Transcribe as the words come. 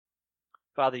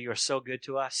Father, you are so good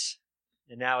to us.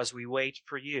 And now as we wait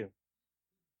for you,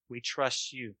 we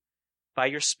trust you. By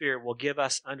your Spirit will give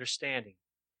us understanding,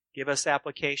 give us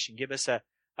application, give us a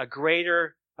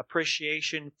greater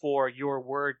appreciation for your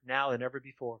word now than ever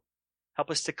before. Help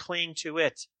us to cling to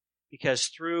it, because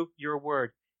through your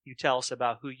word, you tell us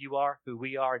about who you are, who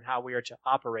we are, and how we are to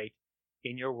operate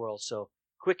in your world. So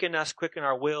quicken us, quicken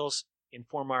our wills,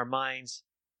 inform our minds,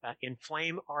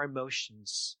 inflame our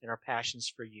emotions and our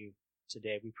passions for you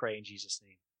today. We pray in Jesus'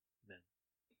 name. Amen.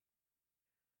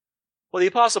 Well, the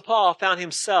Apostle Paul found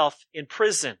himself in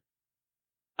prison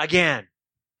again.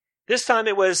 This time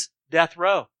it was death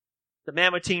row, the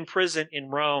Mamertine prison in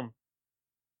Rome.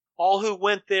 All who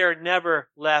went there never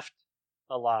left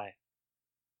alive.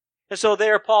 And so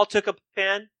there Paul took a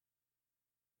pen,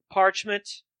 parchment,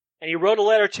 and he wrote a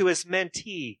letter to his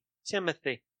mentee,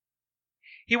 Timothy.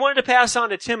 He wanted to pass on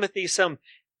to Timothy some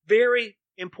very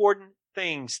important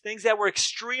things that were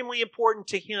extremely important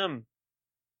to him.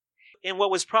 In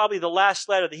what was probably the last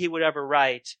letter that he would ever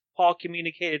write, Paul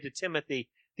communicated to Timothy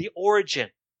the origin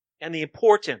and the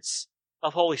importance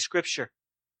of Holy Scripture.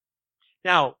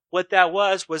 Now, what that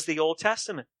was the Old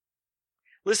Testament.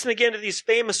 Listen again to these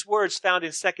famous words found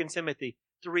in 2 Timothy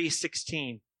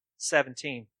 3:16,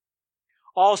 17.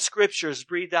 All Scripture is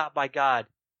breathed out by God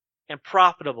and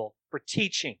profitable for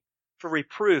teaching, for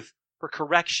reproof, for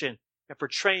correction, and for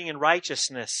training in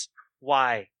righteousness.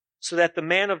 Why? So that the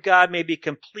man of God may be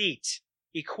complete,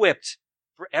 equipped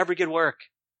for every good work.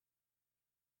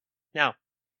 Now,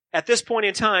 at this point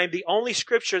in time, the only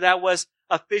Scripture that was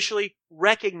officially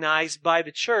recognized by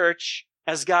the church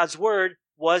as God's Word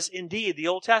was indeed the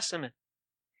Old Testament.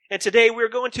 And today we're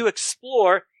going to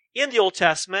explore in the Old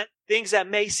Testament things that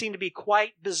may seem to be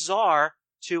quite bizarre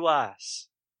to us.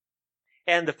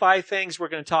 And the 5 things we're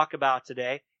going to talk about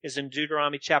today is in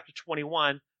Deuteronomy chapter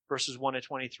 21, verses 1 to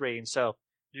 23. And so,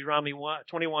 Deuteronomy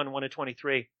 21, 1 to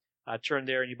 23. Turn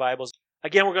there in your Bibles.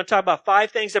 Again, we're going to talk about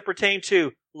 5 things that pertain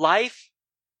to life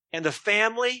and the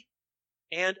family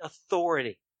and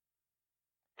authority.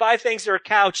 5 things that are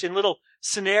couched in little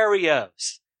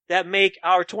scenarios that make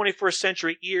our 21st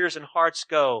century ears and hearts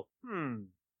go,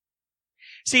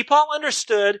 See, Paul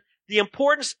understood the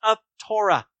importance of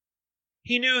Torah.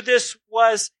 He knew this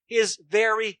was his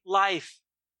very life.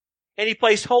 And he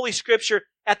placed Holy Scripture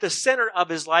at the center of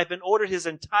his life and ordered his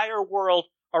entire world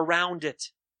around it.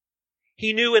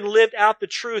 He knew and lived out the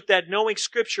truth that knowing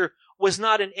Scripture was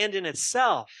not an end in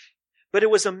itself, but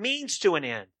it was a means to an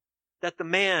end, that the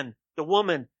man, the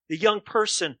woman, the young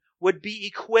person would be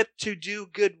equipped to do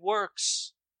good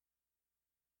works.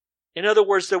 In other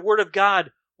words, the Word of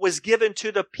God was given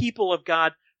to the people of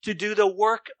God to do the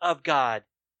work of God.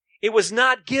 It was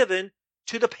not given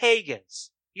to the pagans.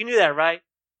 You knew that, right?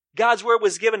 God's Word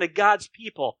was given to God's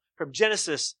people from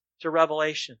Genesis to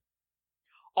Revelation.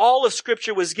 All of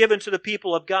Scripture was given to the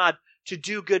people of God to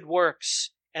do good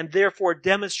works and therefore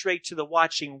demonstrate to the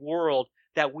watching world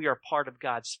that we are part of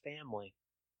God's family.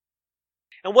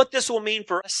 And what this will mean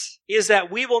for us is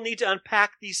that we will need to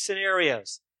unpack these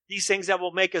scenarios, these things that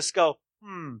will make us go,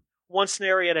 one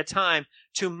scenario at a time,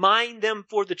 to mine them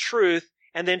for the truth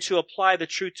and then to apply the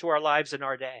truth to our lives in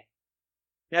our day.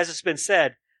 And as it's been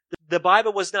said, the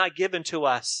Bible was not given to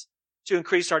us to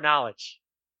increase our knowledge,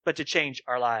 but to change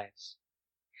our lives.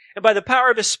 And by the power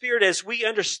of His Spirit, as we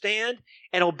understand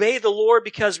and obey the Lord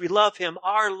because we love Him,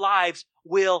 our lives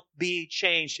will be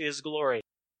changed to His glory.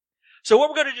 So what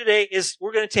we're going to do today is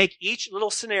we're going to take each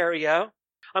little scenario.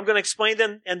 I'm going to explain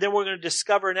them, and then we're going to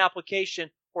discover an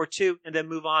application or two, and then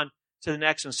move on to the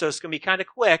next one. So it's going to be kind of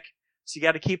quick, so you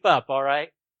got to keep up, all right?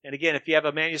 And again, if you have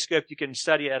a manuscript, you can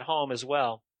study it at home as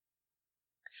well.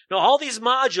 Now, all these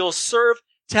modules serve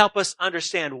to help us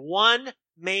understand one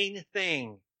main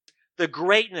thing: the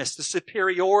greatness, the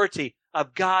superiority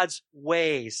of God's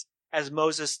ways as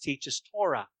Moses teaches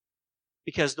Torah.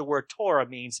 Because the word Torah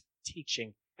means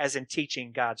teaching, as in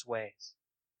teaching God's ways.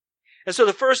 And so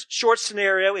the first short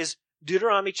scenario is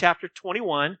Deuteronomy chapter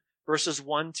 21, verses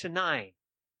 1 to 9.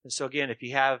 And so again, if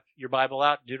you have your Bible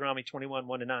out, Deuteronomy 21,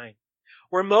 1 to 9,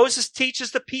 where Moses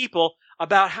teaches the people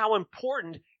about how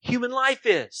important human life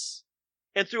is.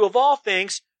 And through, of all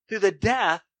things, through the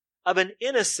death of an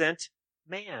innocent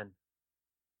man.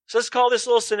 So let's call this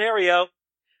little scenario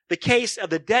the case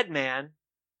of the dead man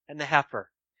and the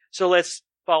heifer. So let's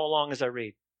follow along as I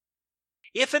read.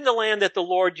 If in the land that the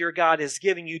Lord your God is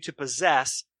giving you to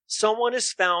possess, someone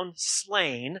is found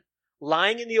slain,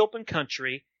 lying in the open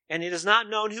country, and it is not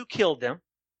known who killed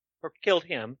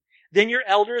him, then your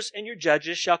elders and your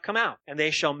judges shall come out, and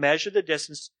they shall measure the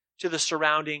distance to the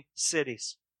surrounding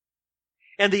cities.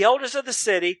 And the elders of the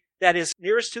city that is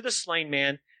nearest to the slain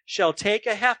man shall take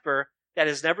a heifer that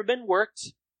has never been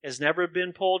worked, has never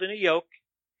been pulled in a yoke,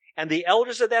 and the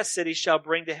elders of that city shall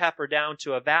bring the heifer down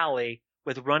to a valley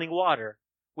with running water,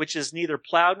 which is neither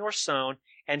plowed nor sown,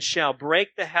 and shall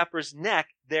break the heifer's neck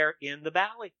there in the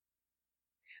valley.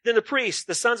 Then the priests,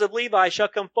 the sons of Levi, shall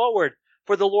come forward,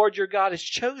 for the Lord your God has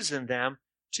chosen them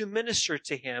to minister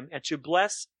to him and to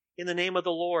bless in the name of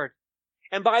the Lord.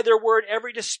 And by their word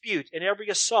every dispute and every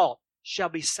assault shall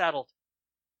be settled.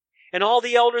 And all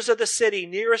the elders of the city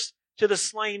nearest to the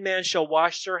slain man shall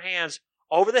wash their hands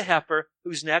over the heifer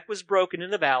whose neck was broken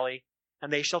in the valley,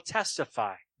 and they shall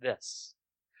testify this: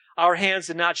 Our hands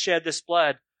did not shed this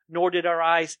blood, nor did our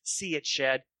eyes see it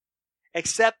shed.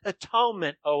 Accept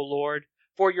atonement, O Lord,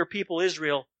 for your people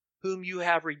Israel, whom you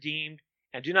have redeemed,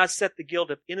 and do not set the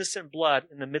guilt of innocent blood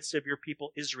in the midst of your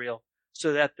people Israel,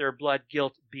 so that their blood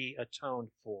guilt be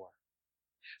atoned for.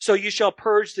 So you shall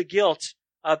purge the guilt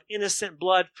of innocent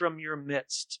blood from your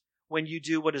midst when you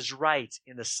do what is right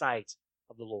in the sight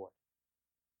of the Lord.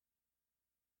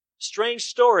 Strange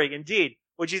story indeed.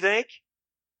 What'd you think?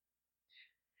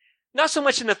 Not so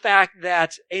much in the fact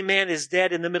that a man is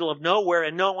dead in the middle of nowhere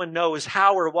and no one knows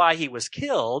how or why he was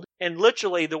killed. And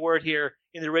literally the word here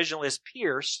in the original is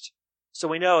pierced. So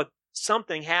we know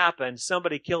something happened.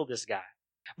 Somebody killed this guy.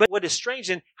 But what is strange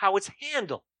in how it's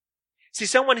handled. See,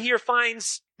 someone here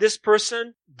finds this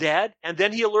person dead, and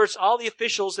then he alerts all the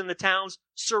officials in the towns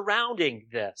surrounding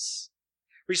this.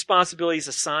 Responsibility is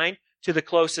assigned to the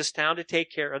closest town to take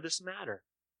care of this matter.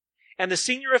 And the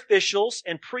senior officials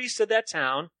and priests of that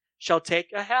town shall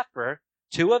take a heifer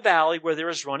to a valley where there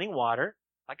is running water,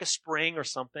 like a spring or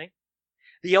something.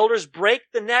 The elders break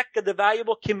the neck of the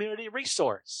valuable community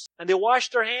resource, and they wash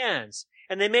their hands,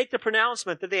 and they make the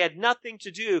pronouncement that they had nothing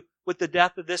to do with the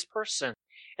death of this person.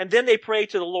 And then they pray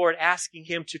to the Lord, asking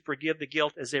him to forgive the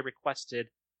guilt as they requested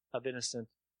of innocent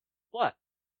blood.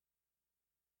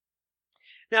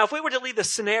 Now, if we were to leave the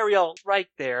scenario right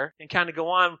there and kind of go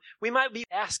on, we might be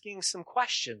asking some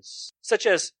questions, such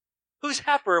as, whose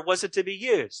heifer was it to be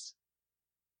used?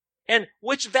 And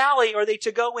which valley are they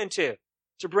to go into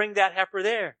to bring that heifer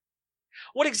there?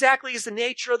 What exactly is the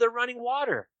nature of the running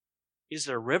water? Is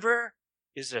it a river?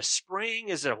 Is it a spring?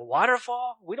 Is it a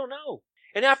waterfall? We don't know.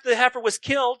 And after the heifer was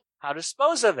killed, how to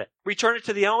dispose of it? Return it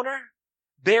to the owner?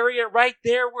 Bury it right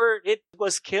there where it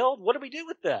was killed? What do we do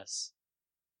with this?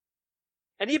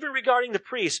 And even regarding the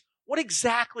priests, what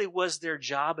exactly was their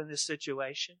job in this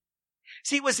situation?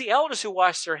 See, it was the elders who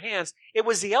washed their hands. It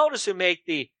was the elders who made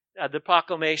the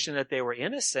proclamation that they were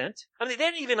innocent. I mean,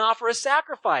 they didn't even offer a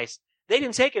sacrifice. They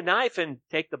didn't take a knife and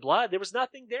take the blood. There was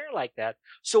nothing there like that.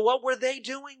 So what were they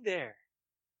doing there?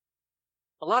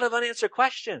 A lot of unanswered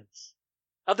questions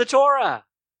of the Torah.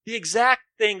 The exact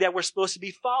thing that we're supposed to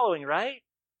be following, right?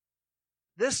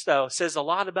 This, though, says a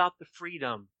lot about the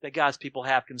freedom that God's people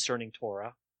have concerning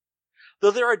Torah.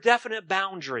 Though there are definite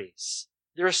boundaries,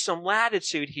 there is some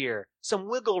latitude here, some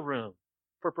wiggle room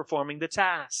for performing the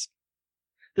task.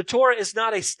 The Torah is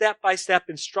not a step-by-step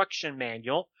instruction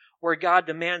manual where God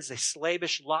demands a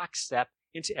slavish lockstep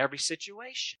into every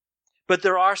situation. But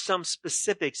there are some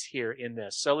specifics here in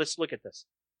this. So let's look at this.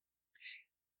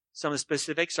 Some of the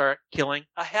specifics are killing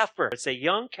a heifer. It's a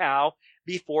young cow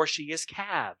before she is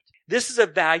calved. This is a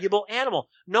valuable animal.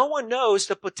 No one knows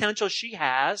the potential she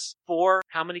has for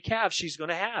how many calves she's going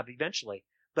to have eventually,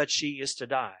 but she is to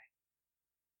die.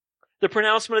 The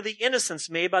pronouncement of the innocence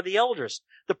made by the elders,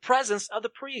 the presence of the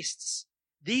priests.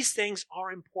 These things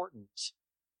are important.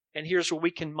 And here's where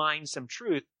we can mine some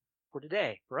truth for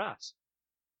today, for us.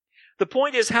 The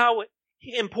point is how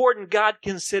important God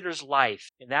considers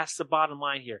life. And that's the bottom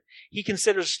line here. He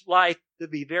considers life to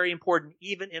be very important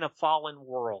even in a fallen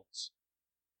world.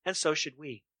 And so should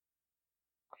we.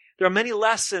 There are many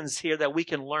lessons here that we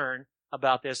can learn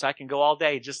about this. I can go all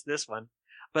day, just this one.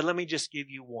 But let me just give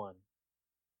you one.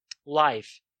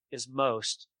 Life is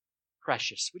most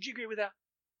precious. Would you agree with that?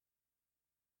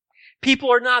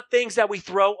 People are not things that we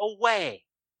throw away.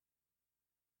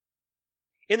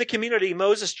 In the community,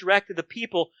 Moses directed the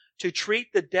people to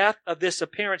treat the death of this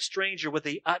apparent stranger with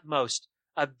the utmost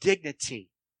of dignity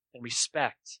and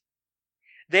respect.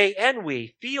 They and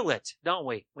we feel it, don't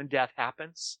we, when death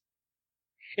happens?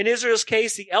 In Israel's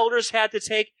case, the elders had to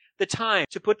take the time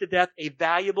to put to death a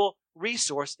valuable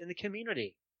resource in the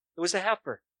community. It was a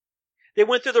heifer. They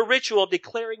went through the ritual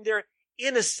declaring their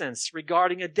innocence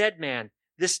regarding a dead man,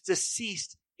 this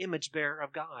deceased image bearer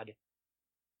of God.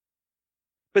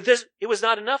 But it was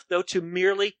not enough, though, to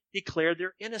merely declare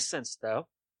their innocence, though.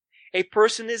 A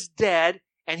person is dead,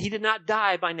 and he did not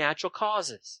die by natural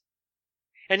causes.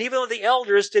 And even though the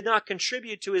elders did not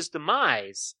contribute to his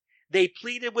demise, they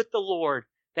pleaded with the Lord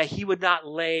that he would not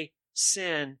lay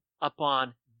sin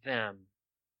upon them.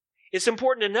 It's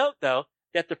important to note, though,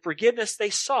 that the forgiveness they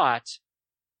sought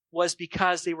was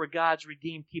because they were God's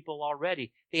redeemed people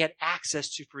already. They had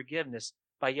access to forgiveness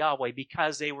by Yahweh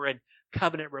because they were in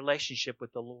covenant relationship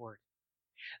with the Lord.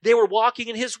 They were walking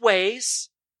in his ways,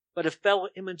 but a fellow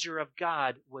imager of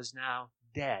God was now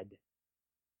dead.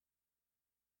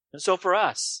 And so for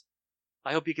us,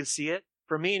 I hope you can see it.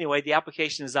 For me anyway, the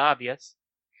application is obvious.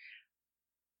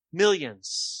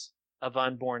 Millions of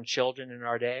unborn children in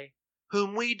our day,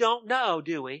 whom we don't know,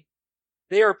 do we?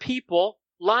 They are people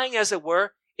lying, as it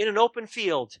were, in an open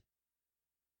field.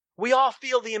 We all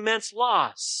feel the immense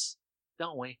loss,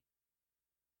 don't we?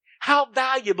 How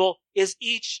valuable is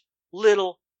each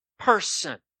little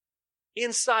person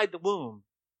inside the womb?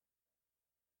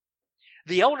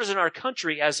 The elders in our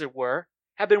country, as it were,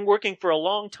 have been working for a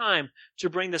long time to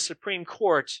bring the Supreme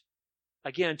Court,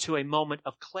 again, to a moment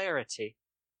of clarity.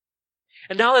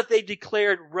 And now that they've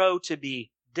declared Roe to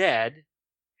be dead,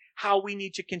 how we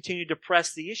need to continue to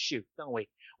press the issue, don't we?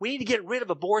 We need to get rid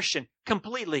of abortion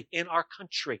completely in our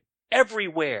country,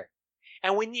 everywhere.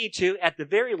 And we need to, at the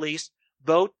very least,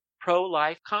 vote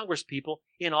pro-life congresspeople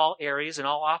in all areas and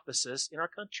all offices in our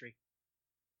country.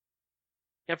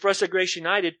 And for us at Grace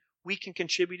United, we can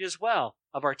contribute as well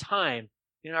of our time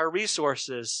and our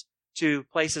resources to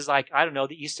places like, the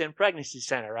East End Pregnancy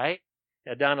Center, right?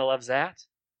 Yeah, Donna loves that.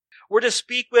 We're to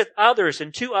speak with others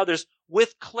and to others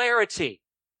with clarity,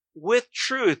 with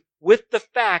truth, with the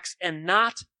facts, and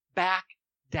not back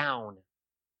down.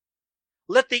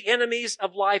 Let the enemies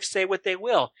of life say what they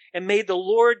will, and may the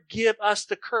Lord give us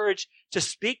the courage to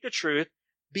speak the truth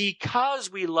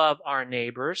because we love our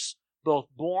neighbors, both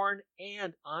born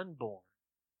and unborn.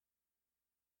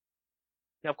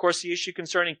 Now, of course, the issue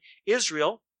concerning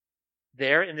Israel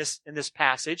there in this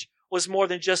passage was more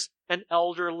than just an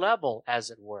elder level, as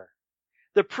it were.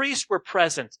 The priests were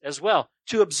present as well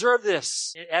to observe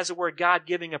this, as it were, God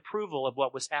giving approval of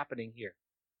what was happening here.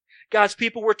 God's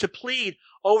people were to plead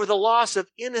over the loss of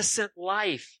innocent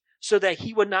life so that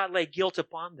he would not lay guilt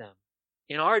upon them.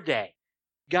 In our day,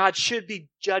 God should be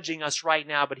judging us right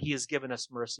now, but he has given us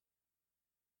mercy.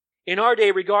 In our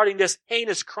day, regarding this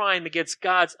heinous crime against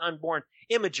God's unborn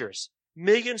imagers,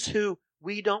 millions who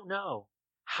we don't know,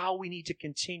 how we need to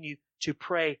continue to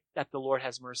pray that the Lord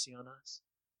has mercy on us.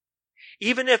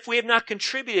 Even if we have not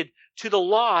contributed to the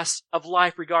loss of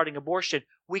life regarding abortion,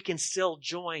 we can still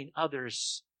join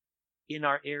others in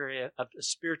our area of the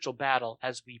spiritual battle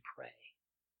as we pray.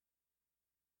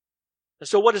 And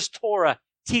so what does Torah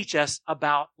teach us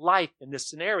about life in this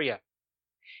scenario?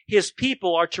 His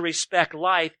people are to respect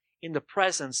life in the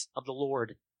presence of the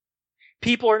Lord.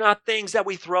 People are not things that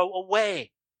we throw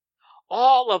away.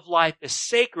 All of life is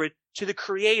sacred to the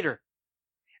Creator.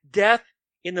 Death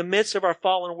in the midst of our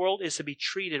fallen world is to be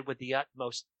treated with the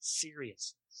utmost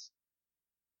seriousness.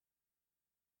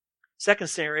 Second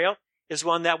scenario is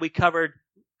one that we covered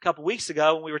a couple weeks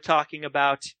ago when we were talking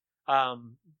about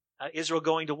Israel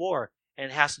going to war,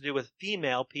 and it has to do with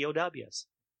female POWs.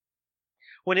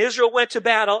 When Israel went to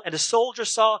battle and a soldier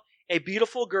saw a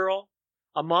beautiful girl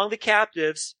among the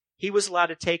captives, he was allowed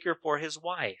to take her for his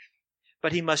wife,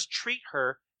 but he must treat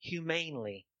her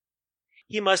humanely.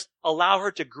 He must allow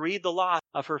her to grieve the loss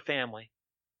of her family.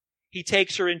 He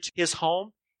takes her into his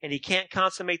home, and he can't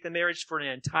consummate the marriage for an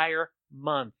entire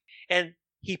month. And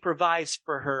he provides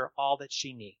for her all that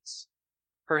she needs.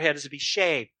 Her head is to be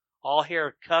shaved, all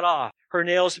hair cut off, her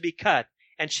nails to be cut,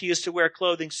 and she is to wear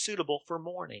clothing suitable for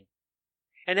mourning.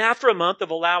 And after a month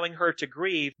of allowing her to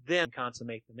grieve, then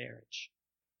consummate the marriage.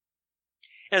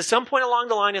 And at some point along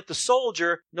the line, if the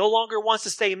soldier no longer wants to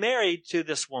stay married to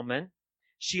this woman,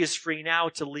 she is free now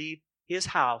to leave his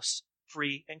house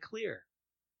free and clear.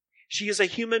 She is a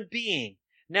human being,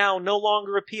 now no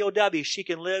longer a POW. She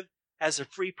can live as a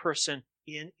free person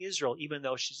in Israel, even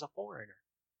though she's a foreigner.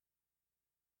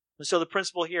 And so the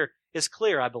principle here is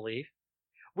clear, I believe.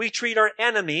 We treat our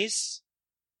enemies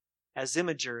as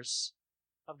imagers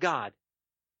of God.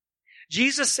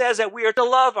 Jesus says that we are to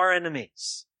love our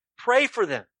enemies, pray for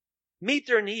them, meet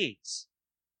their needs.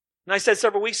 And I said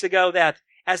several weeks ago that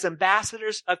as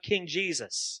ambassadors of King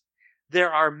Jesus,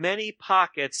 there are many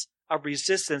pockets of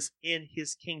resistance in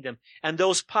his kingdom. And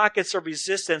those pockets of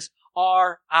resistance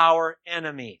are our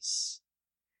enemies.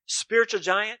 Spiritual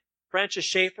giant Francis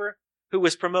Schaeffer, who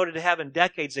was promoted to heaven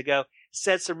decades ago,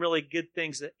 said some really good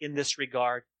things in this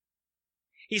regard.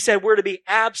 He said we're to be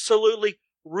absolutely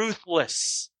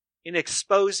ruthless in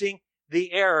exposing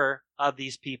the error of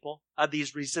these people, of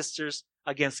these resistors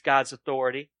against God's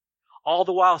authority, all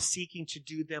the while seeking to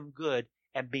do them good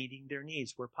and meeting their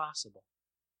needs where possible.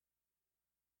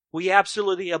 We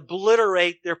absolutely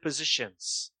obliterate their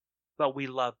positions, but we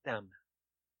love them.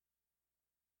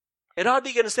 It ought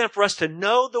to be understand for us to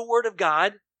know the Word of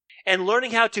God and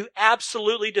learning how to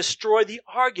absolutely destroy the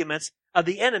arguments of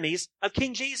the enemies of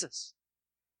King Jesus.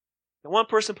 And one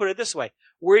person put it this way: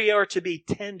 we are to be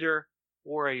tender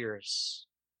warriors.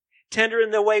 Tender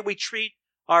in the way we treat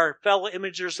our fellow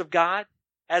imagers of God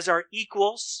as our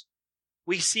equals.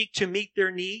 We seek to meet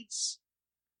their needs,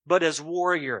 but as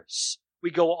warriors, we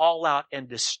go all out and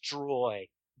destroy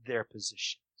their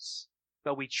positions.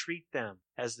 But we treat them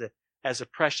as the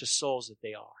precious souls that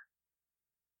they are.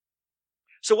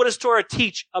 So what does Torah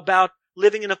teach about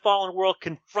living in a fallen world,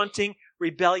 confronting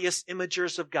rebellious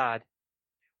imagers of God?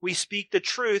 We speak the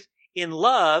truth in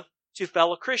love to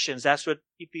fellow Christians. That's what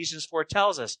Ephesians 4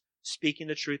 tells us, speaking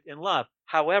the truth in love.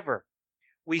 However,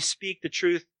 we speak the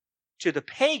truth to the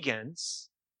pagans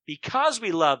because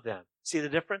we love them. See the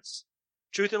difference?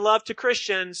 Truth and love to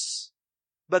Christians,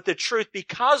 but the truth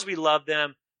because we love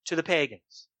them to the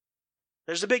pagans.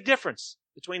 There's a big difference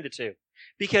between the two,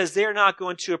 because they're not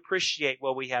going to appreciate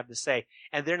what we have to say,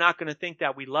 and they're not going to think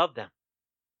that we love them.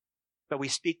 But we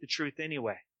speak the truth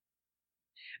anyway.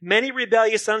 Many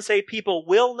rebellious, unsaved people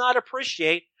will not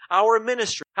appreciate our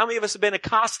ministry. How many of us have been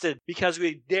accosted because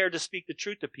we dared to speak the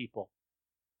truth to people?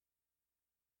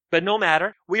 But no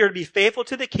matter, we are to be faithful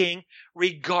to the King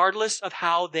regardless of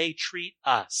how they treat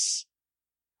us.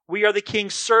 We are the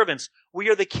King's servants. We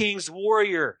are the King's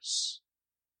warriors.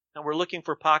 And we're looking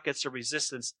for pockets of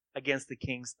resistance against the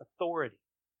King's authority.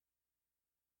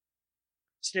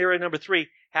 Scenario number 3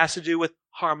 has to do with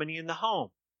harmony in the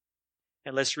home.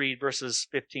 And let's read verses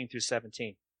 15 through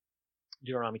 17.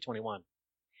 Deuteronomy 21.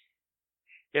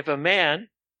 If a man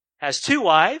has 2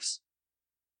 wives,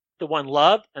 the one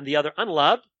loved and the other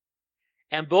unloved,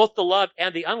 and both the loved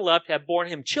and the unloved have borne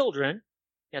him children,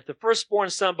 if the firstborn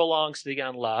son belongs to the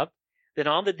unloved, then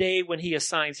on the day when he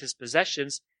assigns his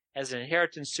possessions as an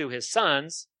inheritance to his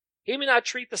sons, he may not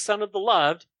treat the son of the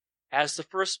loved as the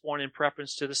firstborn in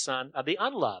preference to the son of the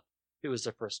unloved, who is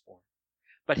the firstborn.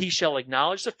 But he shall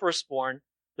acknowledge the firstborn,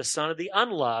 the son of the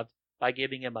unloved, by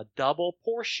giving him a double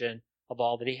portion of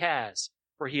all that he has.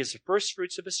 For he is the first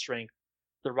fruits of his strength.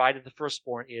 The right of the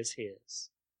firstborn is his.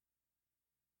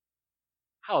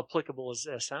 How applicable is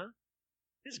this, huh?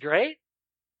 This is great.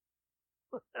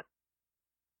 I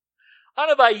don't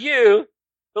know about you,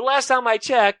 but last time I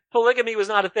checked, polygamy was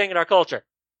not a thing in our culture.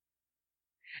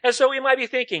 And so we might be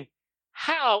thinking,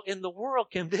 how in the world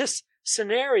can this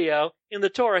scenario in the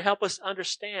Torah help us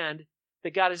understand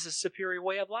that God is a superior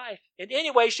way of life in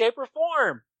any way, shape, or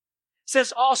form?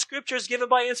 Since all Scripture is given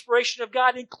by inspiration of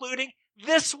God, including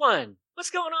this one.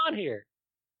 What's going on here?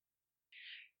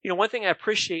 You know, one thing I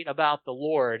appreciate about the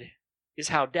Lord is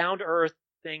how down-to-earth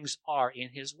things are in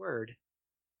His Word.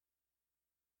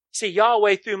 See,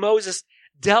 Yahweh through Moses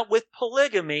dealt with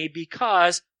polygamy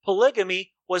because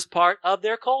polygamy was part of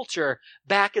their culture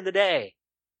back in the day.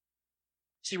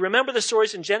 See, remember the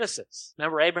stories in Genesis.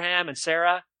 Remember Abraham and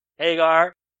Sarah,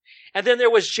 Hagar? And then there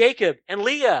was Jacob and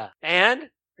Leah and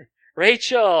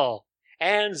Rachel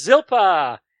and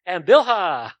Zilpah and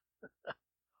Bilhah.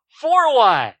 4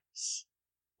 wives.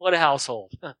 What a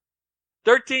household.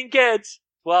 13 kids,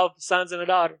 12 sons and a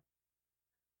daughter.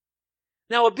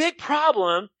 Now, a big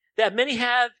problem that many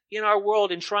have in our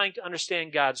world in trying to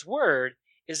understand God's Word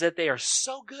is that they are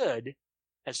so good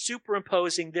at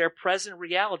superimposing their present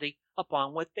reality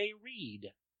upon what they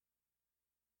read.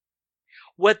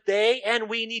 What they and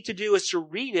we need to do is to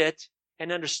read it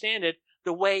and understand it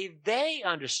the way they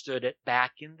understood it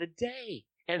back in the day.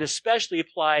 And especially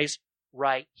applies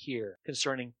right here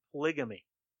concerning polygamy.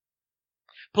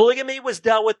 Polygamy was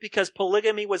dealt with because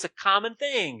polygamy was a common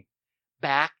thing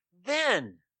back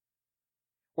then.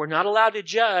 We're not allowed to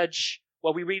judge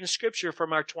what we read in Scripture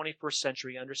from our 21st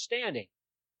century understanding.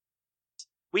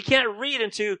 We can't read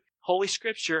into Holy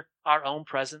Scripture our own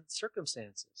present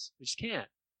circumstances. We just can't.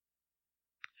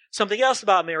 Something else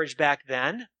about marriage back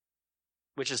then,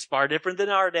 which is far different than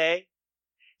our day,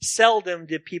 seldom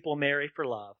did people marry for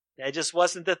love. That just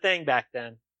wasn't the thing back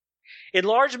then. In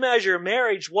large measure,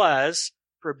 marriage was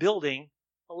for building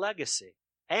a legacy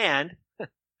and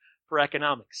for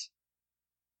economics.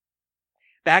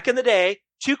 Back in the day,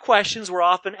 2 questions were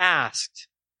often asked.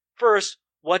 First,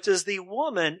 what does the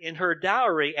woman in her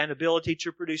dowry and ability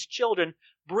to produce children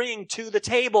bring to the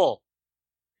table?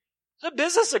 It's a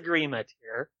business agreement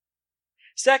here.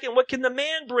 Second, what can the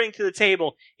man bring to the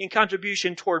table in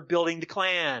contribution toward building the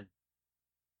clan?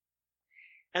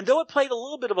 And though it played a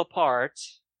little bit of a part,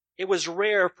 it was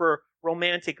rare for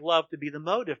romantic love to be the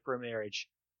motive for marriage,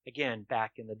 again,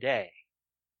 back in the day.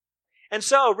 And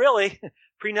so, really,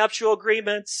 Prenuptial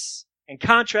agreements and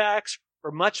contracts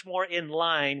were much more in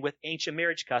line with ancient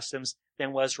marriage customs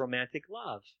than was romantic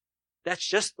love. That's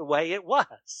just the way it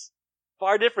was.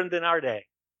 Far different than our day.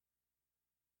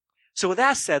 So with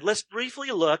that said, let's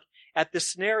briefly look at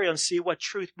this scenario and see what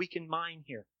truth we can mine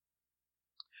here.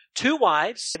 2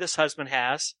 wives this husband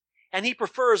has, and he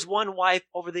prefers one wife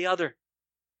over the other.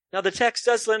 Now the text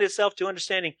does lend itself to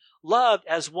understanding love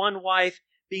as one wife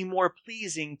being more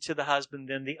pleasing to the husband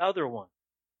than the other one.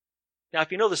 Now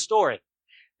if you know the story,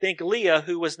 think Leah,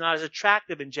 who was not as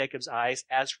attractive in Jacob's eyes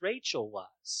as Rachel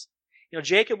was.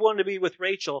 Jacob wanted to be with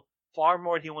Rachel far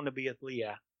more than he wanted to be with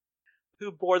Leah.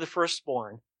 Who bore the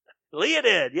firstborn? Leah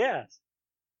did, yes.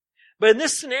 But in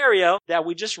this scenario that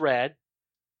we just read,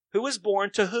 who was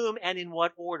born to whom and in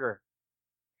what order?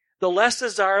 The less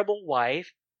desirable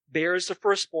wife bears the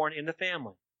firstborn in the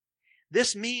family.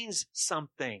 This means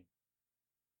something.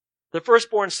 The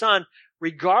firstborn son,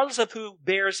 regardless of who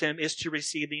bears him, is to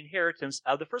receive the inheritance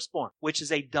of the firstborn, which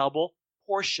is a double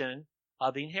portion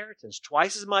of the inheritance,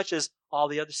 twice as much as all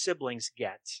the other siblings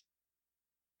get.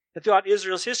 And throughout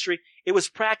Israel's history, it was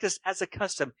practiced as a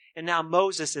custom, and now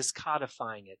Moses is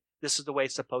codifying it. This is the way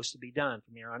it's supposed to be done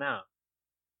from here on out.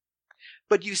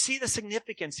 But you see the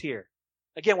significance here.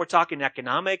 Again, we're talking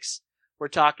economics. We're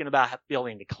talking about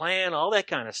building the clan, all that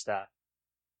kind of stuff.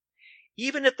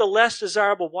 Even if the less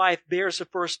desirable wife bears the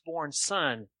firstborn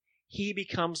son, he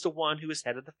becomes the one who is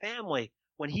head of the family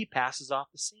when he passes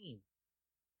off the scene.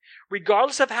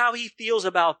 Regardless of how he feels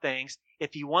about things,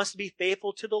 if he wants to be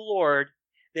faithful to the Lord,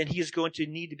 then he is going to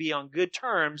need to be on good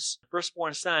terms,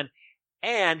 firstborn son,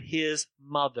 and his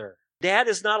mother. Dad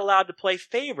is not allowed to play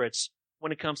favorites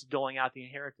when it comes to doling out the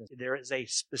inheritance. There is a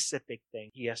specific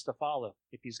thing he has to follow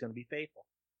if he's going to be faithful.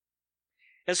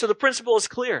 And so the principle is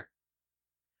clear.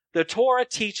 The Torah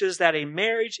teaches that a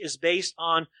marriage is based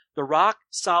on the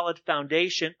rock-solid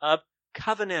foundation of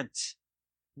covenant,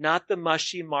 not the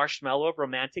mushy marshmallow of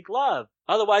romantic love,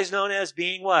 otherwise known as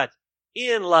being what?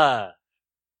 In love.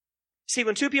 See,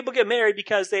 when 2 people get married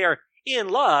because they are in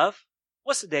love,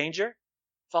 what's the danger?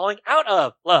 Falling out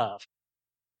of love.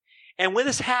 And when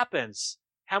this happens,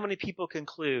 how many people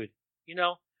conclude,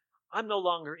 I'm no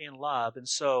longer in love, and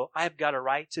so I've got a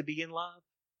right to be in love.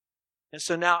 And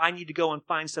so now I need to go and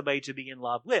find somebody to be in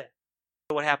love with.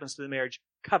 So what happens to the marriage?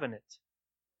 Covenant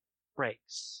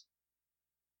breaks.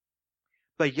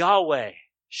 But Yahweh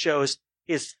shows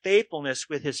his faithfulness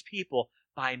with his people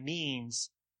by means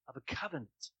of a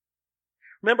covenant.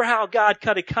 Remember how God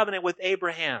cut a covenant with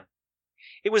Abraham?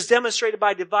 It was demonstrated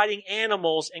by dividing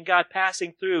animals and God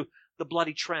passing through the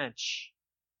bloody trench.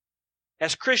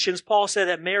 As Christians, Paul said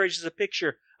that marriage is a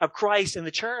picture of Christ and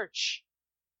the church.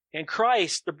 And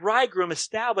Christ, the bridegroom,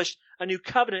 established a new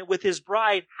covenant with his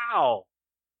bride. How?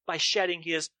 By shedding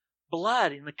his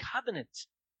blood in the covenant.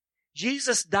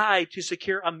 Jesus died to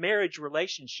secure a marriage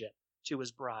relationship to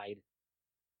his bride.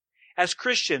 As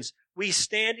Christians, we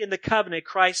stand in the covenant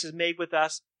Christ has made with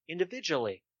us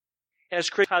individually. As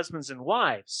Christian husbands and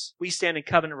wives, we stand in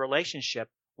covenant relationship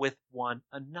with one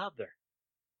another.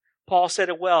 Paul said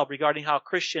it well regarding how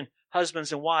Christian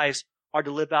husbands and wives are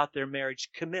to live out their marriage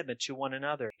commitment to one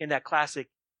another in that classic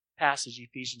passage,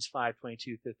 Ephesians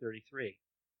 5:22-33.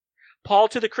 Paul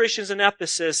to the Christians in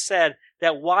Ephesus said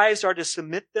that wives are to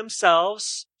submit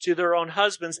themselves to their own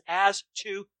husbands as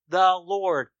to the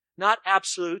Lord. Not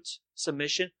absolute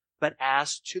submission, but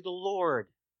as to the Lord.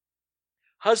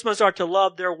 Husbands are to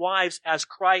love their wives as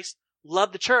Christ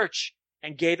loved the church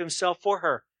and gave himself for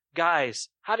her. Guys,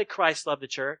 how did Christ love the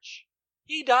church?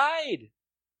 He died.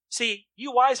 See,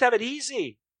 you wives have it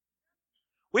easy.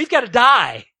 We've got to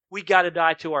die. We've got to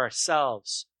die to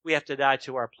ourselves. We have to die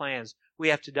to our plans. We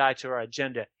have to die to our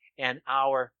agenda. And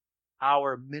our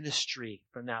ministry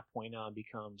from that point on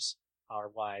becomes our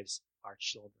wives, our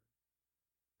children.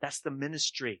 That's the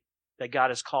ministry that God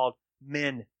has called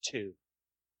men to.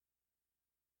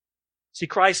 See,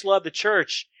 Christ loved the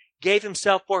church, gave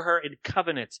himself for her in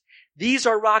covenant. These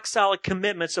are rock-solid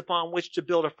commitments upon which to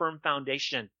build a firm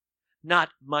foundation, not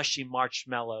mushy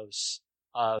marshmallows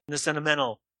in a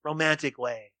sentimental, romantic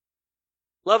way.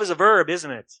 Love is a verb,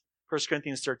 isn't it? 1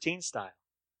 Corinthians 13 style.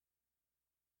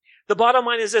 The bottom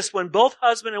line is this: when both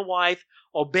husband and wife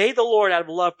obey the Lord out of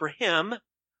love for him,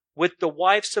 with the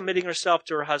wife submitting herself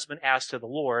to her husband as to the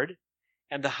Lord,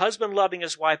 and the husband loving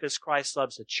his wife as Christ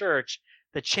loves the church,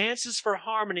 the chances for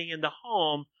harmony in the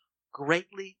home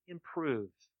greatly improve.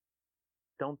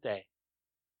 Don't they?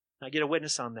 I get a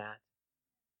witness on that.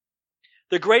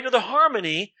 The greater the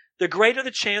harmony, the greater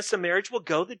the chance the marriage will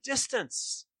go the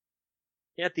distance.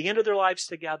 At the end of their lives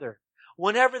together,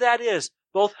 whenever that is,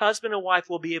 both husband and wife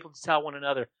will be able to tell one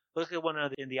another, look at one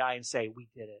another in the eye and say, we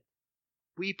did it.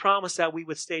 We promised that we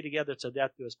would stay together till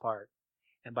death do us part.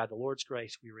 And by the Lord's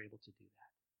grace, we were able to do that.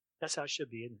 That's how it should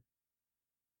be, isn't it?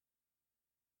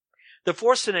 The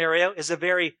fourth scenario is a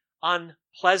very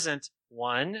unpleasant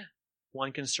one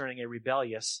concerning a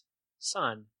rebellious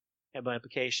son, and by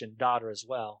implication, daughter as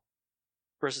well.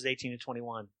 Verses 18 to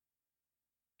 21.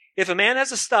 If a man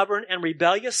has a stubborn and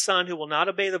rebellious son who will not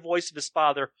obey the voice of his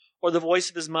father or the voice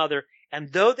of his mother,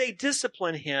 and though they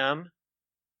discipline him,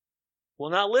 will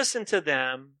not listen to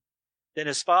them, then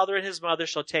his father and his mother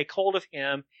shall take hold of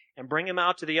him and bring him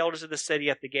out to the elders of the city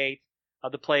at the gate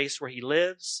of the place where he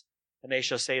lives. And they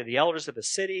shall say to the elders of the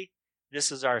city,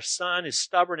 this is our son, is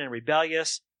stubborn and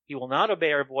rebellious. He will not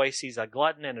obey our voice. He's a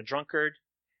glutton and a drunkard.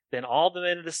 Then all the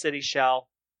men of the city shall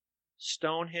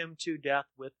stone him to death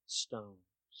with stones.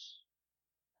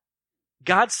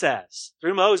 God says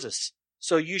through Moses,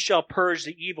 so you shall purge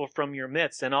the evil from your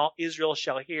midst, and all Israel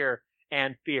shall hear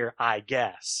and fear, I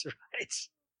guess. Right?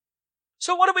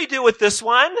 So what do we do with this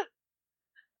one?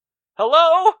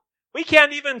 Hello? We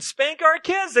can't even spank our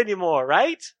kids anymore,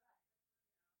 right?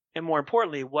 And more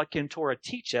importantly, what can Torah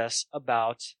teach us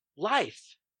about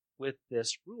life with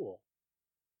this rule?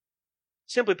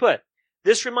 Simply put,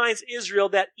 this reminds Israel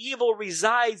that evil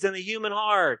resides in the human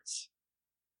heart.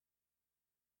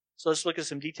 So let's look at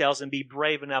some details and be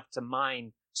brave enough to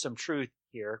mine some truth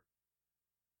here.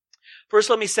 First,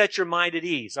 let me set your mind at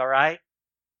ease, all right?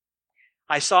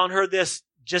 I saw and heard this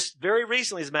just very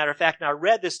recently, as a matter of fact, and I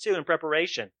read this too in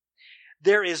preparation.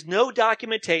 There is no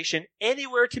documentation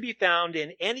anywhere to be found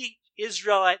in any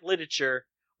Israelite literature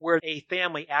where a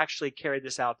family actually carried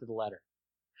this out to the letter.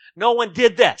 No one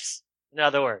did this, in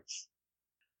other words.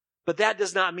 But that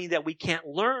does not mean that we can't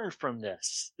learn from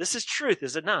this. This is truth,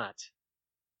 is it not?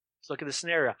 Let's look at the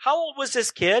scenario. How old was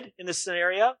this kid in this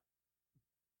scenario?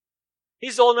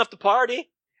 He's old enough to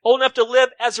party, old enough to live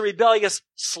as a rebellious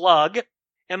slug,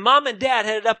 and mom and dad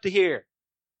headed up to here.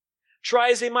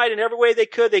 Try as they might in every way they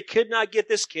could not get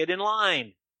this kid in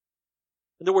line.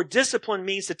 And the word discipline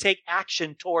means to take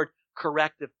action toward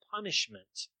corrective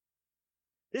punishment.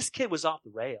 This kid was off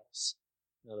the rails,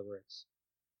 in other words.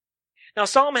 Now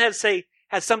Solomon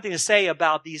had something to say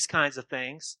about these kinds of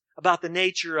things, about the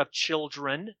nature of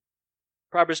children.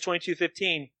 Proverbs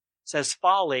 22:15 says,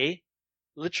 folly,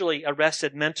 literally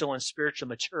arrested mental and spiritual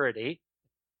maturity,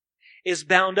 is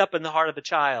bound up in the heart of a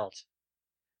child,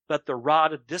 but the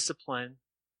rod of discipline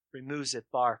removes it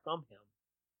far from him.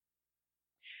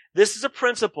 This is a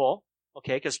principle,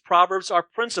 okay, because Proverbs are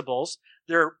principles.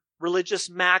 They're religious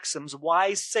maxims,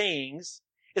 wise sayings.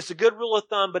 It's a good rule of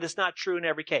thumb, but it's not true in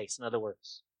every case, in other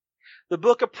words. The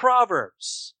book of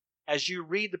Proverbs, as you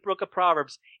read the book of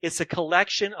Proverbs, it's a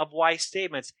collection of wise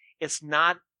statements. It's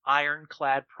not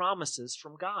ironclad promises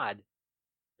from God.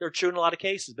 They're true in a lot of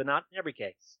cases, but not in every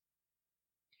case.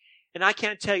 And I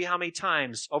can't tell you how many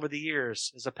times over the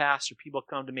years as a pastor, people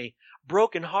come to me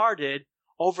brokenhearted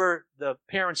over the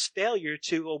parents' failure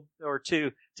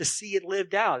to see it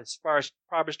lived out as far as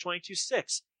Proverbs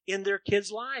 22:6 in their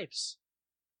kids' lives.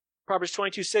 Proverbs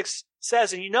 22:6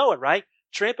 says, and you know it, right?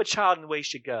 Train up a child in the way he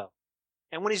should go.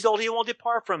 And when he's old, he won't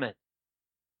depart from it.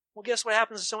 Well, guess what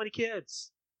happens to so many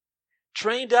kids?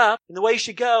 Trained up in the way he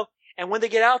should go, and when they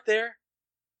get out there,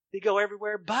 they go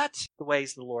everywhere but the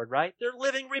ways of the Lord, right? They're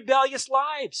living rebellious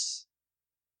lives.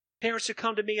 Parents who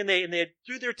come to me and they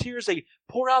through their tears, they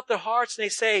pour out their hearts and they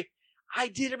say, I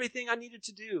did everything I needed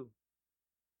to do.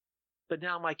 But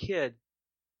now my kid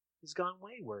has gone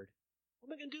wayward. What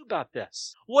am I going to do about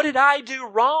this? What did I do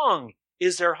wrong?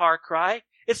 Is their heart cry.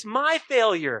 It's my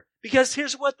failure, because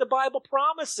here's what the Bible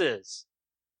promises.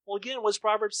 Well, again, what's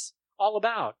Proverbs all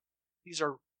about? These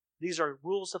are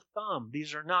rules of thumb.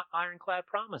 These are not ironclad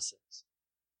promises.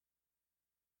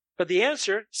 But the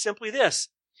answer is simply this,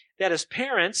 that as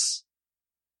parents,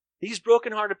 these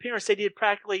brokenhearted parents, they did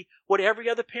practically what every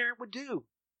other parent would do.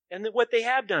 And what they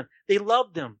have done. They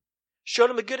loved them, showed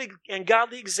them a good and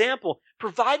godly example,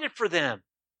 provided for them.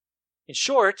 In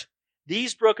short,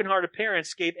 these brokenhearted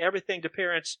parents gave everything to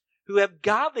parents who have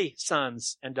godly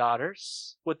sons and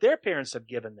daughters, what their parents have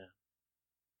given them.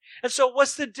 And so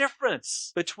what's the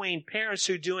difference between parents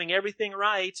who doing everything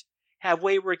right, have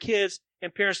wayward kids,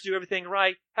 and parents who do everything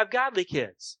right, have godly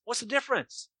kids? What's the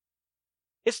difference?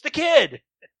 It's the kid.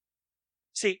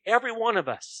 See, every one of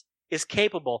us is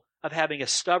capable of having a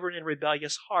stubborn and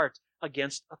rebellious heart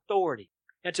against authority.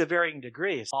 And to varying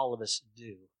degrees, all of us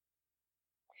do.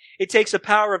 It takes the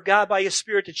power of God by His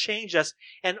Spirit to change us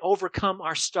and overcome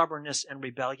our stubbornness and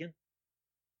rebellion.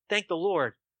 Thank the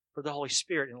Lord for the Holy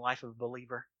Spirit in the life of a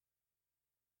believer.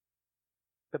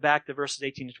 But back to verses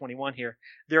 18 to 21 here.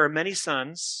 There are many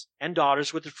sons and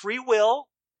daughters with a free will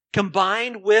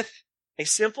combined with a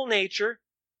sinful nature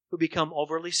who become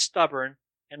overly stubborn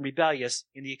and rebellious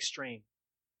in the extreme.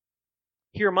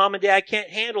 Here, mom and dad can't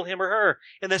handle him or her.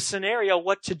 In this scenario,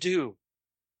 what to do?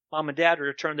 Mom and dad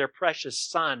are to turn their precious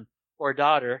son or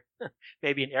daughter,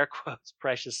 maybe in air quotes,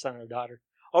 precious son or daughter,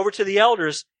 over to the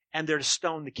elders, and they're to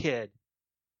stone the kid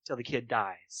till the kid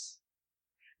dies.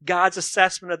 God's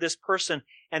assessment of this person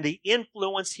and the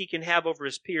influence he can have over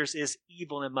his peers is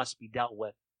evil and must be dealt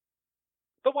with.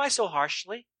 But why so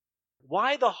harshly?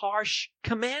 Why the harsh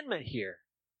commandment here?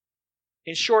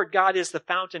 In short, God is the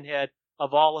fountainhead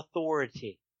of all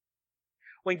authority.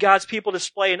 When God's people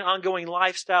display an ongoing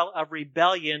lifestyle of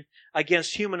rebellion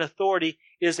against human authority,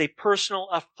 it is a personal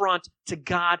affront to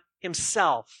God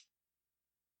himself.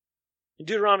 In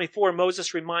Deuteronomy 4,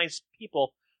 Moses reminds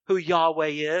people who Yahweh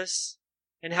is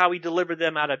and how he delivered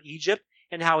them out of Egypt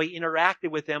and how he interacted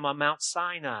with them on Mount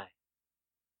Sinai.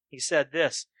 He said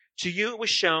this, "To you it was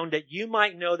shown that you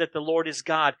might know that the Lord is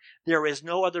God. There is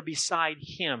no other beside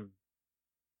him.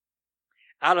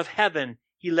 Out of heaven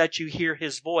he let you hear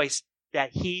his voice,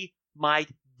 that he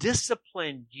might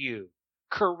discipline you,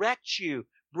 correct you,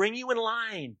 bring you in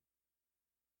line.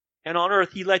 And on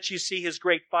earth he let you see his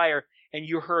great fire, and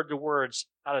you heard the words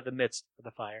out of the midst of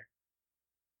the fire."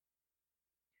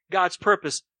 God's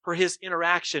purpose for his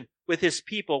interaction with his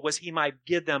people was he might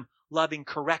give them loving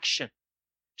correction,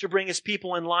 to bring his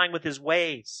people in line with his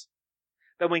ways.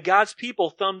 But when God's people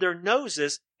thumb their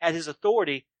noses at his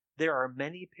authority, there are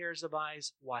many pairs of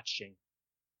eyes watching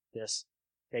this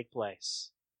take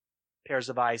place. Pairs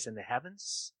of eyes in the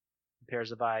heavens, and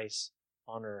pairs of eyes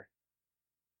on earth.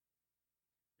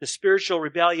 The spiritual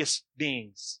rebellious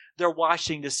beings, they're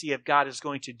watching to see if God is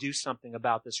going to do something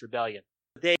about this rebellion.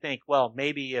 They think, well,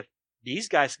 maybe if these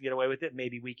guys can get away with it,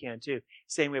 maybe we can too.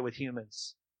 Same way with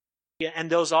humans. And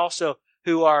those also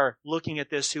who are looking at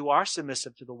this, who are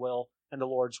submissive to the will and the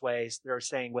Lord's ways, they're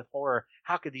saying with horror,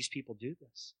 how could these people do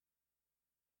this?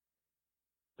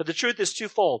 But the truth is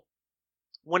twofold.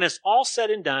 When it's all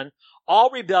said and done,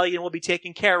 all rebellion will be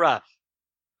taken care of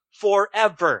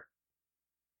forever.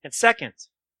 And second,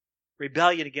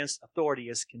 rebellion against authority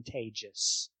is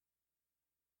contagious.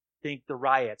 Think the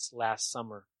riots last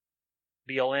summer.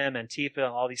 BLM,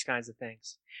 Antifa, all these kinds of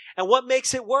things. And what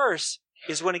makes it worse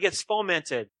is when it gets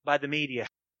fomented by the media.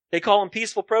 They call them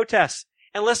peaceful protests.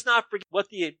 And let's not forget what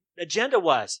the agenda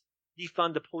was.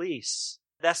 Defund the police.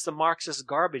 That's the Marxist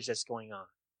garbage that's going on.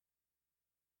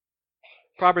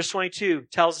 Proverbs 22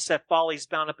 tells us that folly is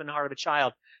bound up in the heart of a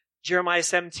child. Jeremiah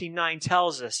 17:9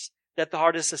 tells us that the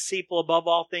heart is deceitful above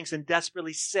all things and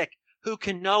desperately sick. Who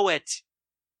can know it?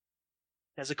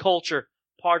 As a culture,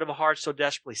 part of a heart so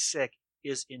desperately sick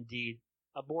is indeed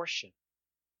abortion.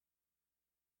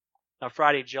 Now,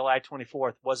 Friday, July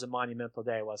 24th was a monumental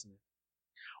day, wasn't it?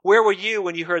 Where were you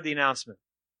when you heard the announcement?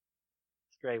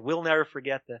 It's great. We'll never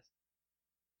forget this.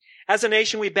 As a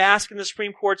nation, we bask in the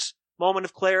Supreme Court's moment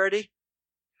of clarity.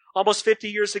 Almost 50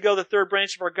 years ago, the third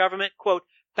branch of our government, quote,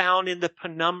 found in the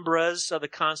penumbras of the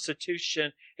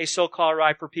Constitution a so-called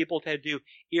right for people to do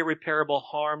irreparable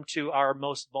harm to our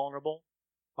most vulnerable,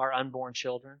 our unborn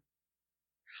children.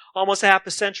 Almost half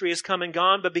a century has come and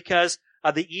gone, but because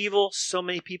of the evil so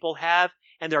many people have,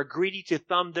 and they're greedy to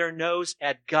thumb their nose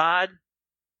at God,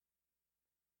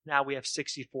 now we have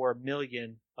 64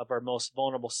 million of our most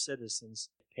vulnerable citizens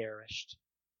perished.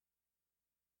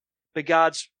 But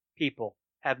God's people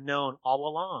have known all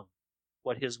along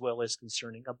what his will is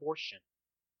concerning abortion.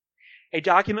 A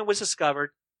document was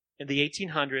discovered in the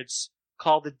 1800s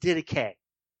called the Didache.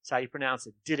 That's how you pronounce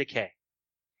it, Didache.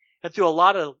 And through a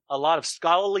lot of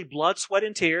scholarly blood, sweat,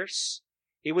 and tears,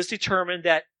 it was determined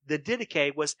that the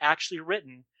Didache was actually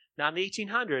written, not in the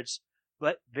 1800s,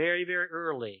 but very, very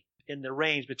early in the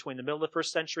range between the middle of the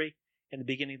first century and the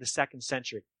beginning of the second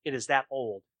century. It is that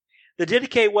old. The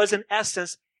Didache was, in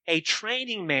essence, a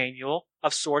training manual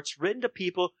of sorts written to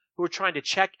people who were trying to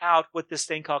check out what this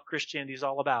thing called Christianity is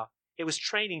all about. It was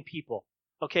training people.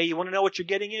 Okay, you want to know what you're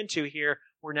getting into here?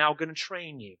 We're now going to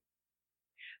train you.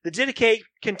 The Didache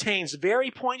contains very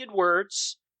pointed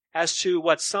words as to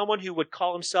what someone who would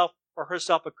call himself or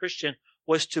herself a Christian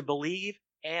was to believe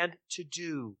and to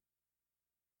do.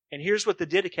 And here's what the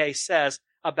Didache says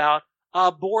about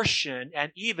abortion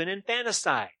and even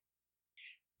infanticide.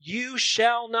 You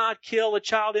shall not kill a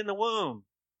child in the womb,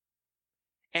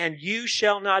 and you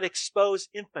shall not expose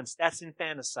infants. That's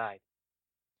infanticide.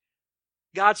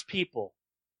 God's people,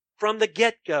 from the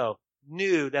get-go,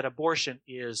 knew that abortion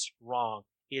is wrong.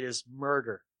 It is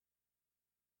murder.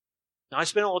 Now, I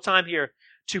spent a little time here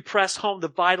to press home the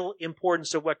vital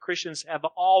importance of what Christians have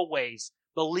always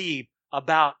believed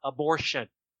about abortion.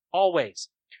 Always.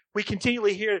 We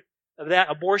continually hear that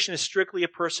abortion is strictly a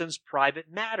person's private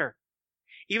matter.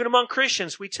 Even among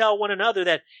Christians, we tell one another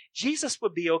that Jesus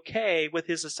would be okay with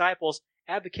his disciples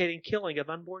advocating killing of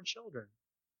unborn children.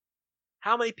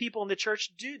 How many people in the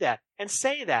church do that and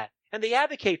say that, and they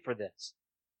advocate for this?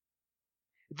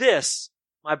 This,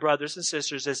 my brothers and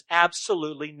sisters, is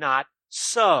absolutely not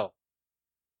so.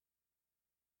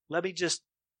 Let me just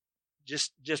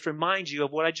remind you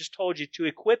of what I just told you to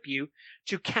equip you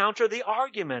to counter the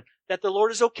argument that the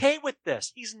Lord is okay with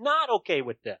this. He's not okay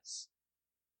with this.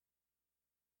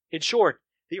 In short,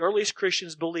 the earliest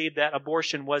Christians believed that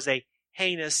abortion was a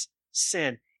heinous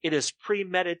sin. It is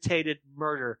premeditated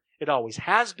murder. It always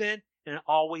has been, and it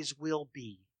always will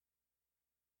be.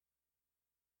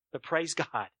 But praise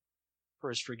God for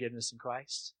his forgiveness in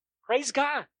Christ. Praise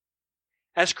God.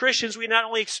 As Christians, we not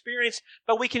only experience,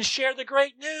 but we can share the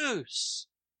great news.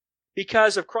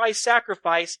 Because of Christ's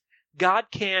sacrifice, God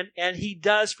can and he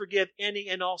does forgive any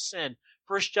and all sin.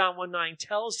 1 John 1:9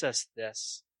 tells us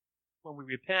this. When we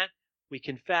repent, we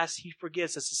confess, he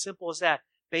forgives us. As simple as that,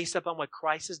 based upon what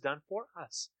Christ has done for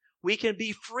us. We can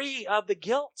be free of the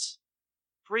guilt,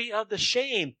 free of the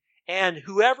shame. And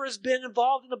whoever has been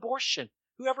involved in abortion,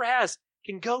 whoever has,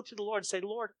 can go to the Lord and say,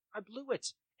 Lord, I blew it.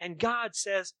 And God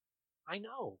says, I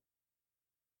know.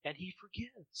 And he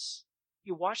forgives.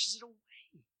 He washes it away.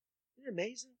 Isn't it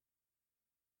amazing?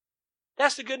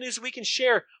 That's the good news we can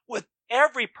share with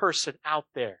every person out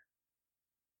there.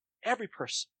 Every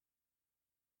person.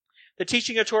 The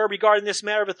teaching of Torah regarding this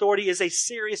matter of authority is a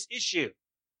serious issue.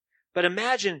 But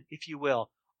imagine, if you will,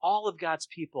 all of God's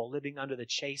people living under the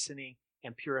chastening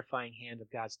and purifying hand of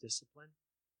God's discipline.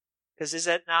 Because is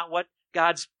that not what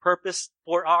God's purpose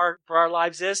for our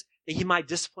lives is? That he might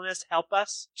discipline us, help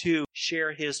us to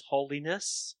share his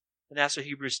holiness. And that's what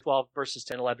Hebrews 12 verses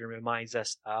 10 and 11 reminds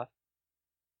us of.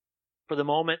 For the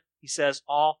moment, he says,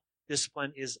 all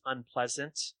discipline is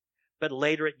unpleasant, but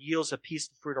later it yields a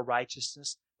peaceful fruit of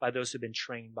righteousness by those who have been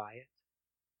trained by it.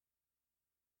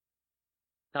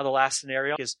 Now the last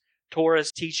scenario is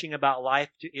Torah's teaching about life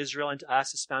to Israel and to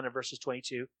us is found in verses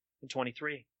 22 and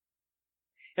 23.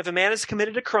 If a man has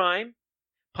committed a crime,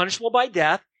 punishable by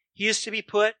death, he is to be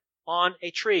put on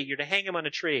a tree. You're to hang him on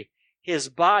a tree. His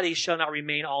body shall not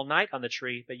remain all night on the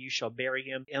tree, but you shall bury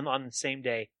him on the same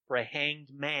day. For a hanged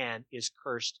man is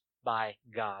cursed by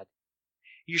God.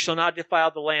 You shall not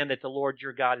defile the land that the Lord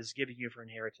your God is giving you for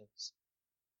inheritance.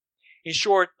 In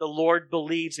short, the Lord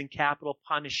believes in capital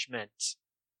punishment.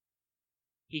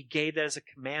 He gave that as a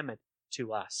commandment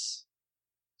to us.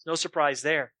 There's no surprise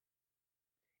there.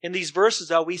 In these verses,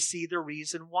 though, we see the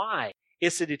reason why.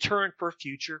 It's a deterrent for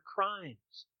future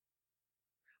crimes.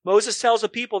 Moses tells the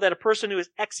people that a person who is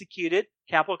executed,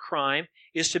 capital crime,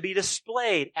 is to be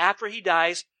displayed after he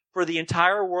dies for the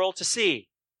entire world to see,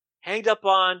 hanged up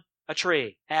on a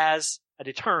tree as a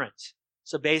deterrent.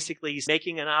 So basically, he's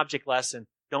making an object lesson.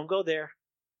 Don't go there.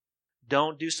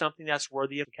 Don't do something that's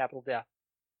worthy of capital death.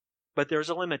 But there's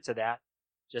a limit to that,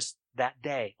 just that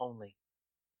day only.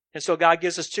 And so God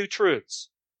gives us two truths.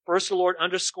 First, the Lord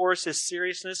underscores his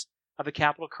seriousness of a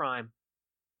capital crime.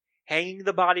 Hanging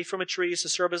the body from a tree is to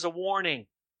serve as a warning.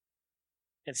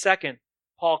 And second,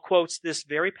 Paul quotes this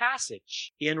very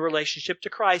passage in relationship to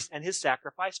Christ and his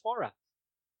sacrifice for us.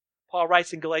 Paul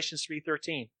writes in Galatians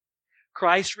 3:13,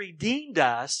 Christ redeemed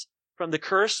us from the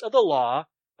curse of the law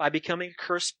by becoming a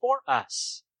curse for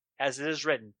us, as it is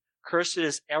written, cursed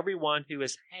is everyone who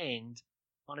is hanged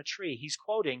on a tree. He's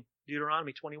quoting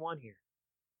Deuteronomy 21 here.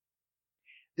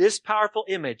 This powerful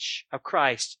image of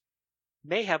Christ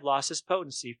may have lost its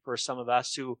potency for some of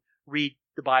us who read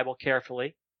the Bible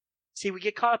carefully. See, we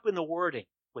get caught up in the wording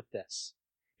with this.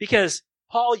 Because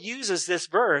Paul uses this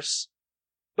verse,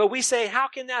 but we say, how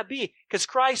can that be? Because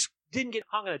Christ didn't get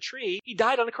hung on a tree. He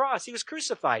died on the cross. He was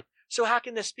crucified. So how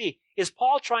can this be? Is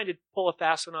Paul trying to pull a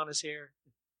fast one on his hair?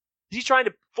 Is he trying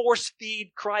to force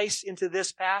feed Christ into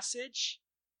this passage?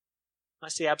 I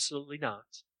say absolutely not.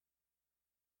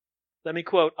 Let me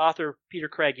quote author Peter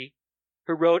Craigie,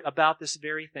 who wrote about this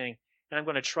very thing. And I'm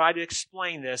going to try to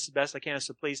explain this the best I can.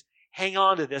 So please hang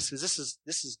on to this because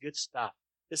this is good stuff.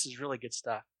 This is really good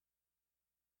stuff.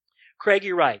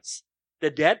 Craigie writes, the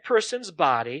dead person's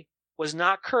body was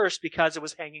not cursed because it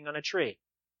was hanging on a tree.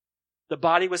 The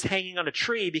body was hanging on a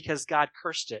tree because God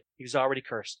cursed it. He was already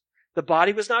cursed. The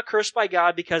body was not cursed by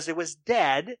God because it was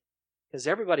dead, because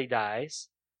everybody dies,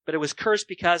 but it was cursed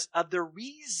because of the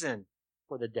reason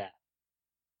for the death.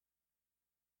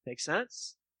 Make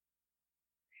sense?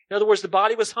 In other words, the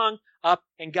body was hung up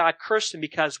and God cursed him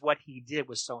because what he did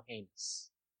was so heinous.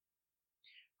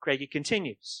 Craigie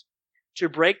continues, to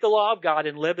break the law of God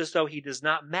and live as though he does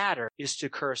not matter is to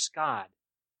curse God.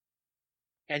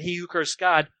 And he who cursed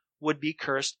God would be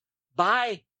cursed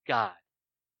by God.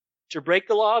 To break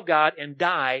the law of God and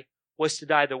die was to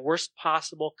die the worst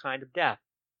possible kind of death.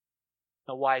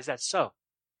 Now, why is that so?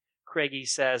 Craigie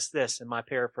says this in my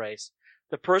paraphrase.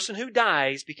 The person who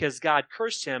dies because God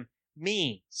cursed him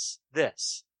means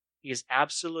this. He is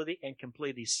absolutely and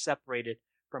completely separated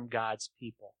from God's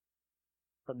people,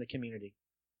 from the community.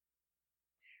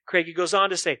 Craigie goes on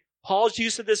to say, Paul's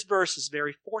use of this verse is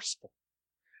very forceful.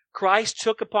 Christ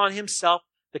took upon himself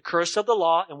the curse of the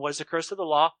law. And what is the curse of the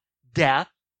law? Death,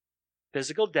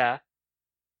 physical death.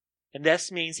 And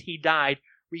this means he died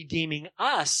redeeming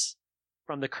us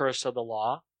from the curse of the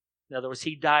law. In other words,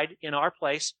 he died in our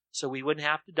place so we wouldn't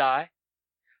have to die.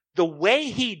 The way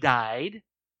he died,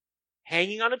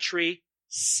 hanging on a tree,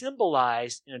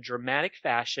 symbolized in a dramatic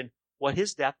fashion what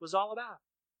his death was all about.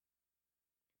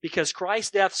 Because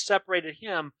Christ's death separated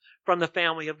him from the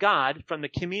family of God, from the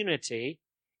community,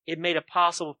 it made it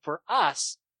possible for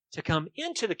us to come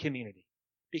into the community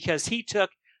because he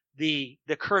took the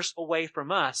curse away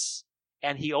from us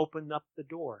and he opened up the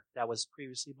door that was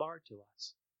previously barred to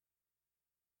us.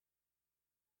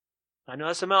 I know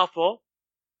that's a mouthful,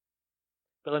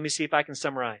 but let me see if I can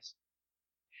summarize.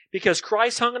 Because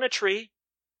Christ hung on a tree,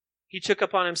 he took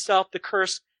upon himself the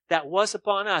curse that was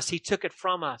upon us. He took it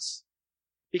from us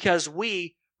because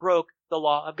we broke the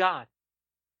law of God.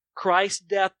 Christ's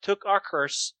death took our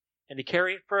curse, and to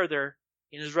carry it further,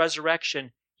 in his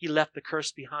resurrection, he left the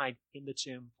curse behind in the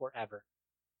tomb forever.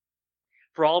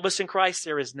 For all of us in Christ,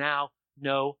 there is now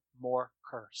no more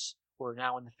curse. We're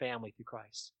now in the family through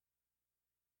Christ.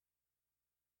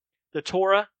 The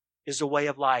Torah is a way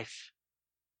of life,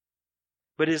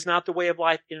 but it is not the way of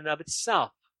life in and of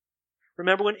itself.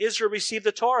 Remember when Israel received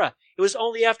the Torah, it was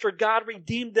only after God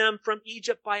redeemed them from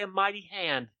Egypt by a mighty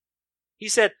hand. He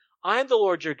said, I am the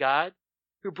Lord your God,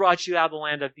 who brought you out of the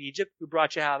land of Egypt, who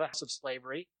brought you out of the house of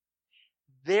slavery.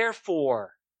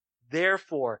 Therefore,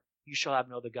 you shall have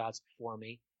no other gods before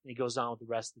me. And he goes on with the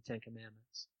rest of the Ten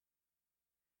Commandments.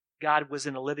 God was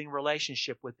in a living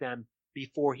relationship with them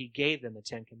before he gave them the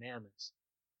Ten Commandments.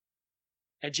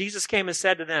 And Jesus came and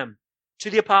said to them, to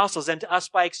the apostles and to us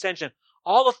by extension,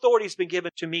 all authority has been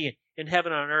given to me in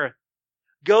heaven and on earth.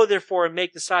 Go therefore and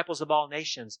make disciples of all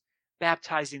nations,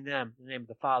 baptizing them in the name of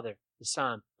the Father, the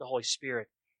Son, the Holy Spirit,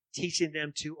 teaching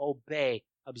them to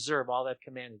observe all that I've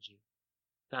commanded you.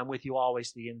 And I'm with you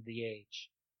always to the end of the age.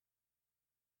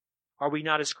 Are we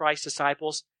not as Christ's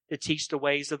disciples to teach the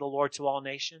ways of the Lord to all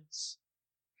nations?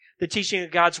 The teaching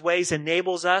of God's ways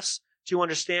enables us to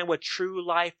understand what true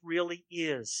life really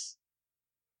is.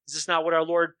 Is this not what our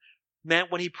Lord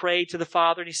meant when he prayed to the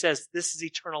Father and he says, this is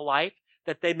eternal life,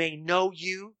 that they may know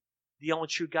you, the only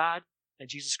true God, and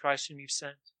Jesus Christ whom you've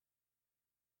sent?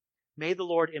 May the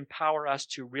Lord empower us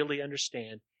to really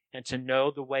understand and to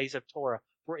know the ways of Torah,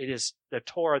 for it is the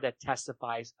Torah that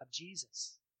testifies of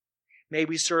Jesus. May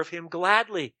we serve him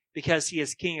gladly because he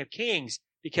is King of Kings,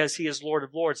 because he is Lord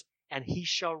of Lords, and he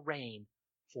shall reign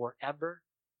forever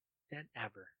and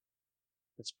ever.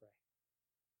 Let's pray.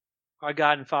 Our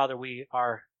God and Father, we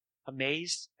are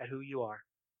amazed at who you are,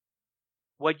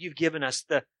 what you've given us,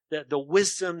 the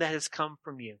wisdom that has come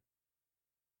from you.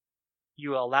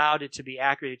 You allowed it to be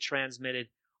accurately transmitted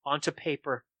onto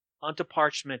paper, onto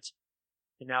parchment,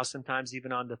 and now sometimes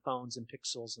even onto phones and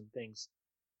pixels and things.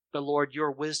 But Lord,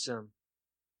 your wisdom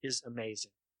is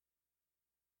amazing.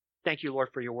 Thank you, Lord,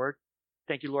 for your word.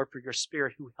 Thank you, Lord, for your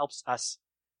Spirit who helps us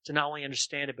to not only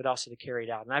understand it, but also to carry it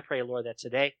out. And I pray, Lord, that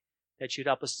today that you'd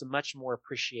help us to much more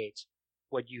appreciate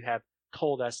what you have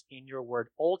told us in your word,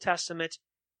 Old Testament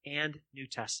and New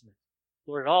Testament.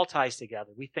 Lord, it all ties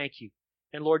together. We thank you.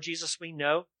 And Lord Jesus, we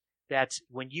know that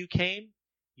when you came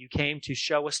to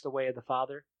show us the way of the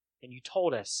Father, and you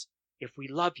told us, if we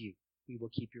love you, we will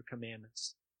keep your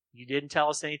commandments. You didn't tell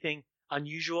us anything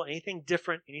unusual, anything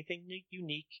different, anything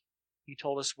unique. You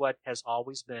told us what has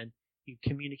always been. You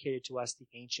communicated to us the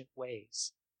ancient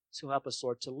ways. So help us,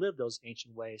 Lord, to live those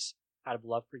ancient ways out of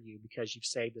love for you, because you've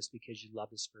saved us, because you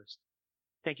loved us first.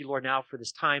 Thank you, Lord, now for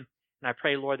this time. And I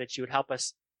pray, Lord, that you would help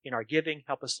us in our giving.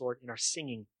 Help us, Lord, in our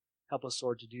singing. Help us,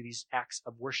 Lord, to do these acts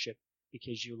of worship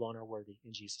because you alone are worthy.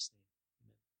 In Jesus' name.